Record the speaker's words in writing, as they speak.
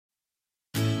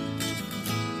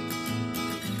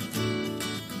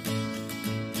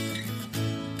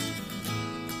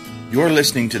You're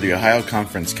listening to the Ohio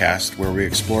Conference Cast, where we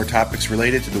explore topics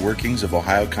related to the workings of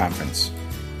Ohio Conference.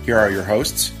 Here are your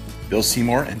hosts, Bill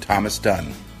Seymour and Thomas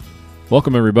Dunn.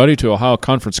 Welcome, everybody, to Ohio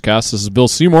Conference Cast. This is Bill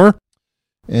Seymour.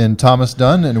 And Thomas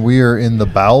Dunn, and we are in the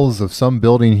bowels of some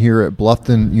building here at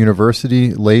Bluffton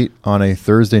University late on a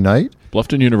Thursday night.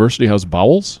 Bluffton University has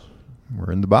bowels?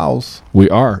 We're in the bowels. We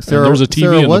are. Sarah, and there's a TV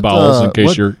Sarah, in the bowels, in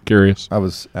case you're curious. I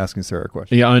was asking Sarah a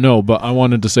question. Yeah, I know, but I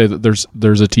wanted to say that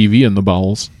there's a TV in the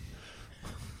bowels.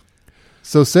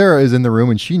 So Sarah is in the room,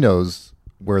 and she knows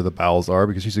where the bowels are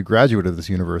because she's a graduate of this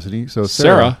university. So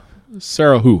Sarah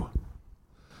who?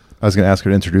 I was going to ask her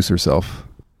to introduce herself.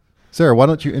 Sarah, why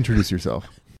don't you introduce yourself?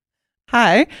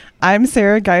 Hi, I'm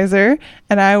Sarah Geiser,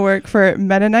 and I work for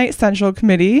Mennonite Central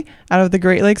Committee out of the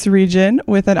Great Lakes region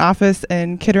with an office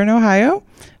in Kidron, Ohio,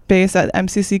 based at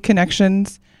MCC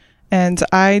Connections. And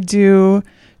I do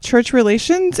church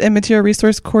relations and material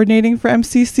resource coordinating for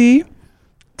MCC.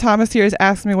 Thomas here has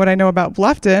asked me what I know about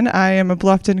Bluffton. I am a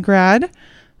Bluffton grad.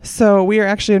 So we are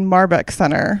actually in Marbeck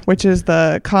Center, which is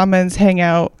the commons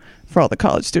hangout for all the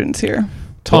college students here.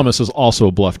 Thomas is also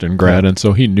a Bluffton grad, and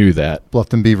so he knew that.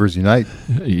 Bluffton Beavers Unite.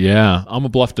 Yeah, I'm a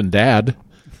Bluffton dad.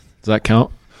 Does that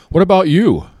count? What about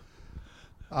you?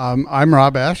 I'm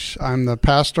Rob Esch. I'm the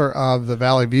pastor of the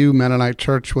Valley View Mennonite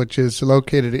Church, which is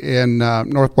located in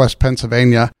northwest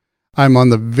Pennsylvania. I'm on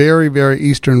the very, very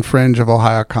eastern fringe of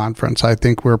Ohio Conference. I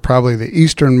think we're probably the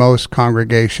easternmost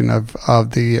congregation of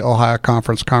the Ohio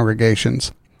Conference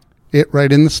congregations.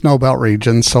 Right in the Snowbelt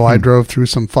region, so I drove through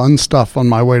some fun stuff on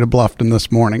my way to Bluffton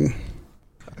this morning.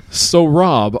 So,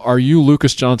 Rob, are you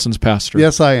Lucas Johnson's pastor?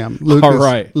 Yes, I am. Lucas, all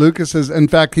right. Lucas is, in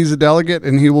fact, he's a delegate,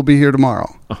 and he will be here tomorrow.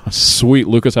 Sweet.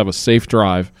 Lucas, have a safe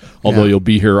drive, although you'll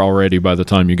be here already by the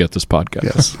time you get this podcast.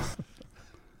 Yes.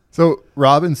 So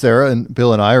Rob and Sarah and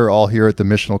Bill and I are all here at the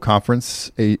missional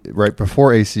conference right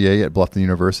before ACA at Bluffton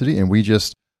University, and we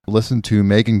just listened to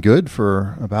Megan Good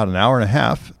for about an hour and a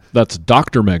half. That's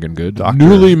Dr. Megan Good,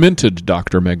 newly minted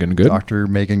Dr. Megan Good. Dr.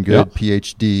 Megan Good,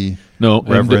 PhD. No,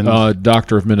 Reverend.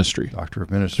 Doctor of Ministry. Doctor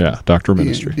of Ministry. Yeah, Doctor of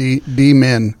Ministry.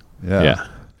 D-Min. Yeah.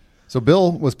 So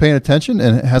Bill was paying attention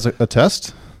and has a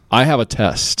test. I have a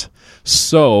test.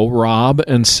 So, Rob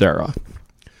and Sarah,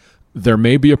 there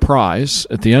may be a prize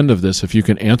at the end of this if you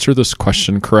can answer this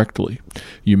question correctly.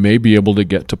 You may be able to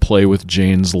get to play with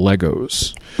Jane's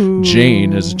Legos. Ooh.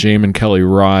 Jane is Jamie and Kelly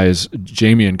Rye's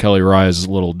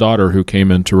little daughter, who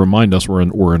came in to remind us we're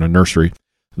in a nursery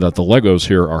that the Legos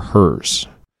here are hers.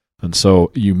 And so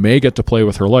you may get to play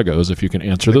with her Legos if you can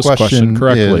answer this question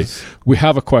correctly. We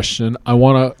have a question. I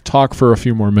want to talk for a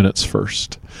few more minutes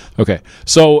first. Okay,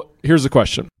 so here's the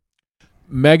question.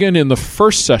 Megan, in the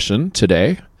first session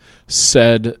today,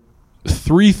 said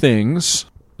three things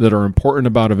that are important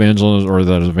about evangelism, or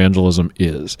that evangelism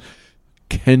is.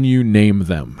 Can you name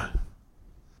them?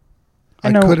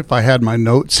 I could if I had my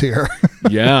notes here.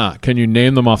 Yeah. Can you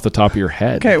name them off the top of your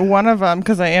head? Okay, one of them,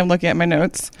 because I am looking at my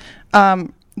notes.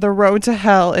 The road to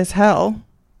hell is hell.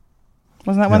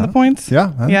 Wasn't that one of the points?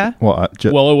 Yeah. Yeah. Well,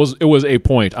 it was a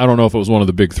point. I don't know if it was one of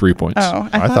the big 3 points. Oh,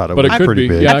 I thought it but was it could pretty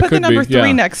be. big. Yeah, I put the number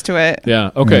 3 next to it.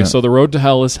 Yeah. Okay. Yeah. So the road to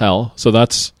hell is hell. So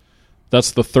that's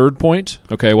the third point.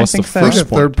 Okay. What's the so. I think first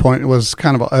the third point was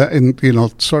kind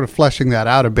of, sort of fleshing that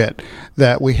out a bit,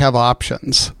 that we have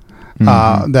options.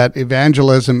 That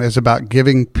evangelism is about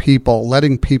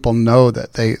letting people know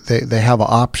that they have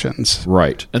options.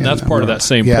 Right. And that's part of that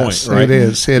same point, right? It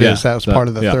is. That was part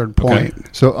of the third point. Okay.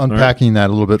 So unpacking that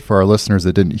a little bit for our listeners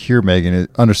that didn't hear Megan,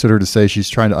 it understood her to say she's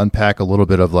trying to unpack a little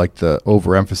bit of like the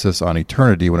overemphasis on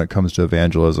eternity when it comes to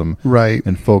evangelism. Right.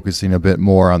 And focusing a bit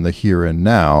more on the here and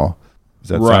now. Does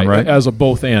that sound right? As a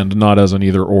both and, not as an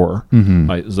either or. Mm-hmm.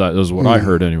 That is what I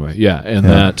heard anyway. Yeah. And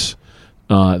that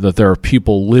there are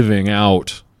people living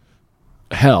out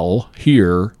hell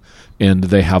here, and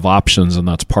they have options, and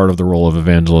that's part of the role of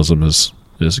evangelism is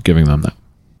giving them that.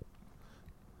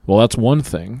 Well, that's one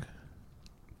thing.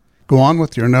 Go on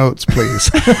with your notes, please.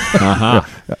 Uh-huh.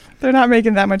 They're not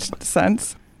making that much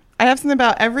sense. I have something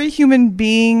about every human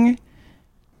being,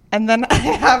 and then I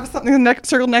have something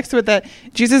circled next to it that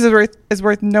Jesus is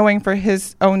worth knowing for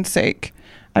his own sake.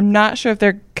 I'm not sure if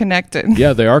they're connected.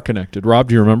 Yeah, they are connected. Rob,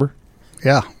 do you remember?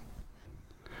 Yeah.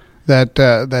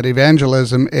 That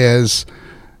evangelism is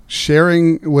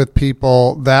sharing with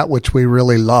people that which we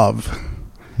really love.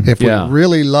 If we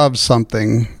really love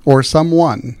something or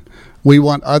someone, we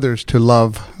want others to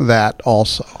love that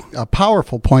also. A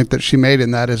powerful point that she made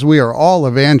in that is we are all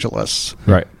evangelists.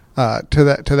 Right. To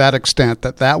that extent,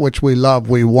 that which we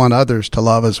love, we want others to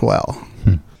love as well.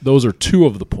 Those are two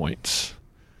of the points.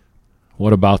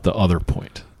 What about the other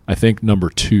point? I think number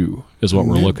 2 is what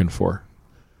we're looking for.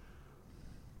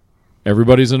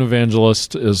 Everybody's an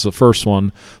evangelist is the first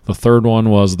one. The third one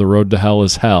was the road to hell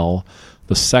is hell.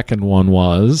 The second one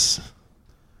was...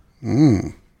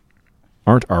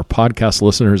 Aren't our podcast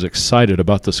listeners excited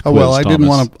about this quiz, well, I Thomas? didn't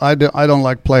want to. I don't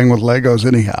like playing with Legos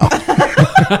anyhow.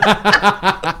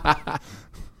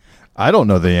 I don't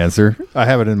know the answer. I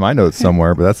have it in my notes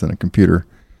somewhere, but that's in a computer.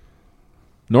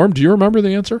 Norm, do you remember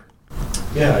the answer?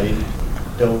 Yeah, you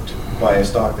don't buy a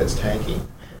stock that's tanky.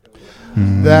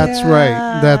 That's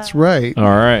right. That's right. All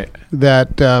right.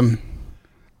 That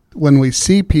when we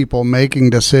see people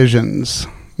making decisions,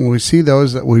 when we see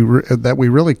those that we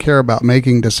really care about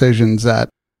making decisions, that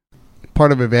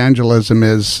part of evangelism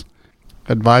is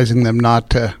advising them not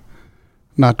to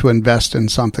invest in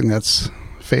something that's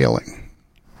failing.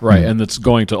 Right, and it's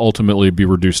going to ultimately be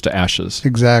reduced to ashes.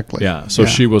 Exactly. Yeah, so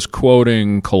she was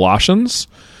quoting Colossians,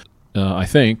 I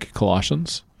think,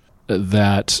 Colossians,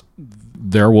 that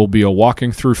there will be a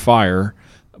walking through fire.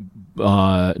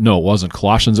 No, it wasn't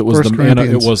Colossians. It was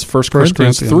it was 1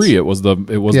 Corinthians 3. It was the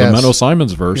Menno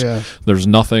Simons verse. Yes. There's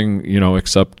nothing,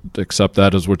 except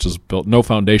that is which is built, no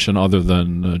foundation other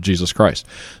than Jesus Christ.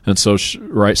 And so,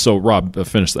 so Rob,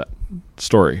 finish that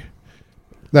story.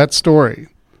 That story,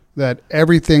 that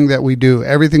everything that we do,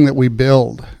 everything that we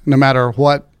build, no matter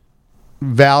what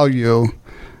value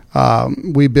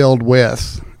we build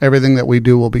with, everything that we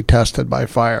do will be tested by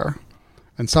fire.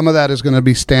 And some of that is going to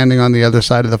be standing on the other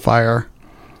side of the fire,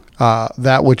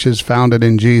 that which is founded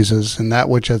in Jesus, and that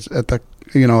which is at the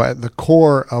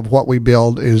core of what we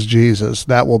build is Jesus.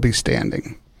 That will be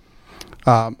standing.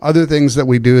 Other things that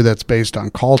we do that's based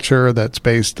on culture, that's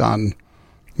based on,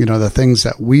 the things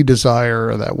that we desire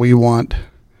or that we want,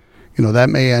 that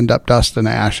may end up dust and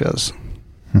ashes.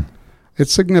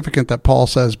 It's significant that Paul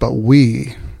says, but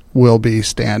we will be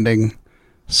standing,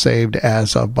 saved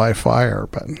as of by fire.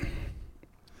 But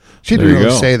she didn't really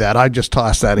say that. I just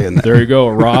tossed that in there. There you go,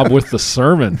 Rob with the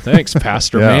sermon. Thanks,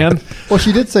 Pastor man. Well,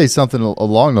 she did say something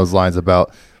along those lines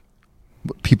about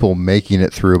people making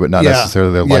it through, but not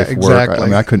necessarily their life work. I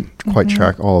mean, I couldn't quite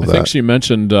track all of that. I think she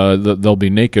mentioned that they'll be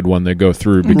naked when they go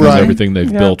through because everything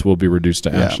they've built will be reduced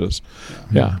to ashes.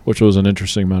 Yeah, which was an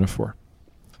interesting metaphor.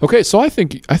 Okay, so I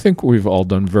think we've all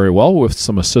done very well with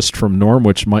some assist from Norm,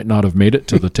 which might not have made it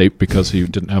to the tape because he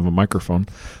didn't have a microphone,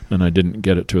 and I didn't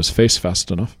get it to his face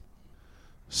fast enough.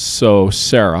 So,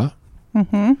 Sarah,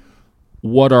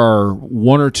 what are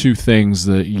one or two things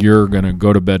that you're going to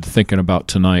go to bed thinking about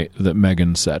tonight that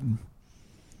Megan said?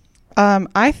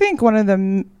 I think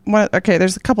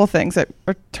there's a couple things that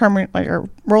are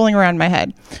rolling around my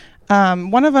head.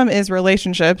 One of them is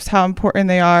relationships, how important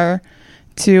they are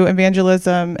to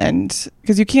evangelism, and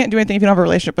because you can't do anything if you don't have a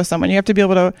relationship with someone. You have to be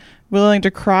willing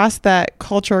to cross that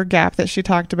cultural gap that she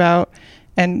talked about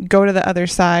and go to the other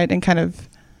side and kind of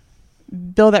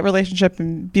build that relationship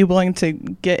and be willing to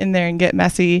get in there and get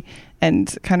messy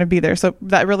and kind of be there. So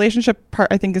that relationship part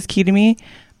I think is key to me.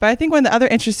 But I think one of the other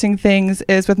interesting things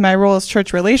is with my role as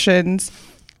church relations,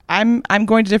 I'm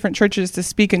going to different churches to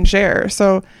speak and share.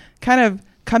 So kind of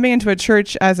coming into a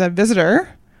church as a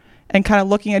visitor and kind of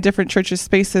looking at different churches'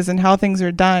 spaces and how things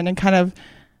are done and kind of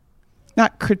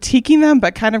not critiquing them,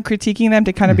 but kind of critiquing them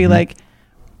to kind of be like,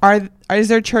 is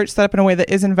their church set up in a way that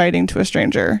is inviting to a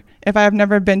stranger? If I have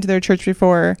never been to their church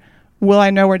before, will I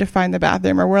know where to find the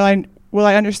bathroom, or will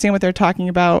I understand what they're talking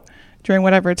about during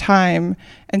whatever time?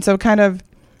 And so kind of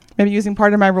maybe using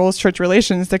part of my role as church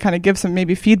relations to kind of give some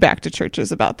maybe feedback to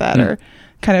churches about that, or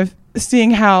kind of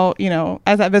seeing how,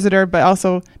 as that visitor, but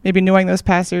also maybe knowing those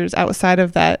pastors outside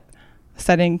of that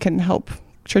setting can help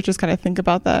churches kind of think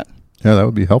about that. Yeah, that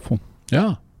would be helpful.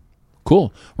 Yeah.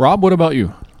 Cool. Rob, what about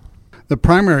you? The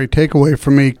primary takeaway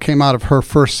for me came out of her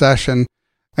first session,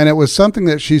 and it was something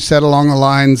that she said along the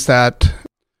lines that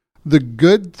the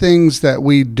good things that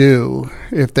we do,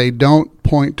 if they don't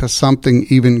point to something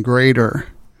even greater,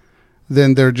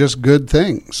 then they're just good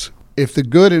things. If the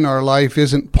good in our life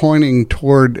isn't pointing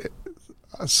toward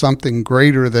something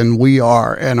greater than we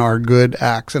are and our good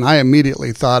acts. And I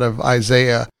immediately thought of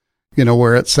Isaiah,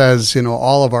 where it says,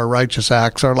 all of our righteous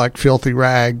acts are like filthy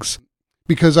rags.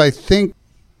 Because I think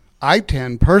I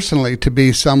tend personally to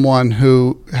be someone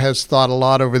who has thought a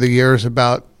lot over the years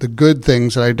about the good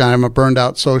things that I've done. I'm a burned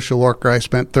out social worker. I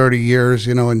spent 30 years,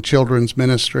 in children's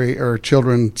ministry or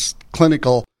children's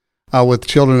clinical with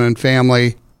children and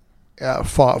family,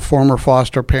 former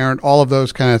foster parent, all of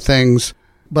those kind of things.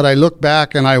 But I look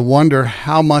back and I wonder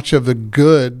how much of the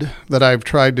good that I've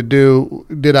tried to do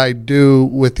did I do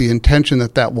with the intention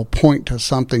that will point to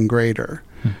something greater,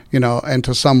 and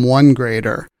to someone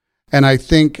greater. And I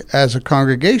think as a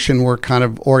congregation, we're kind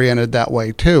of oriented that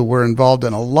way too. We're involved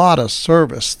in a lot of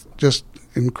service, just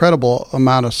incredible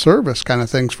amount of service kind of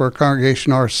things for a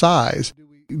congregation our size.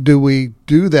 Do we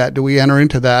do that? Do we enter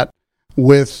into that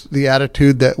with the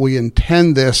attitude that we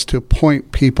intend this to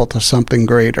point people to something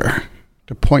greater,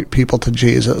 to point people to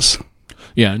Jesus?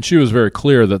 Yeah, and she was very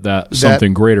clear that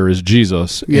something greater is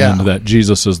Jesus, and that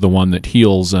Jesus is the one that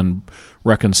heals and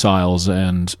reconciles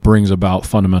and brings about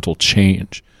fundamental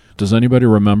change. Does anybody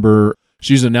remember?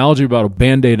 She used an analogy about a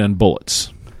Band-Aid and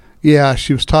bullets. Yeah,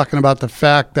 she was talking about the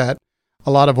fact that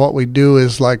a lot of what we do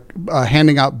is like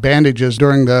handing out bandages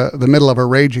during the middle of a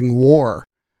raging war.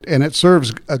 And it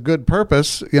serves a good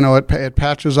purpose. It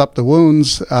patches up the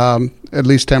wounds, at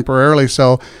least temporarily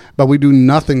so, but we do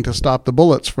nothing to stop the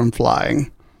bullets from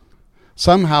flying.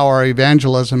 Somehow our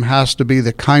evangelism has to be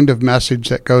the kind of message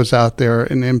that goes out there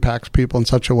and impacts people in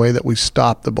such a way that we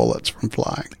stop the bullets from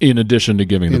flying. In addition to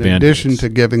giving the Band-Aids. In addition to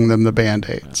giving them the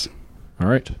Band-Aids. All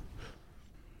right.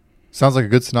 Sounds like a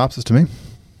good synopsis to me.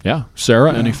 Yeah.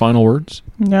 Sarah, any final words?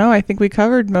 No, I think we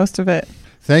covered most of it.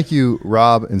 Thank you,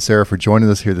 Rob and Sarah, for joining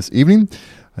us here this evening.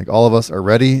 I think all of us are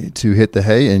ready to hit the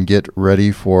hay and get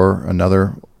ready for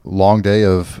another long day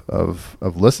of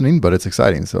listening, but it's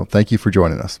exciting. So thank you for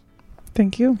joining us.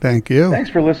 Thank you. Thank you. Thanks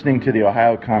for listening to the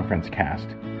Ohio Conference Cast.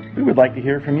 We would like to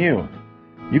hear from you.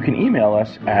 You can email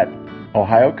us at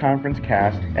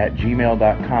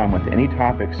ohioconferencecast@gmail.com with any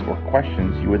topics or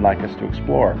questions you would like us to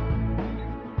explore.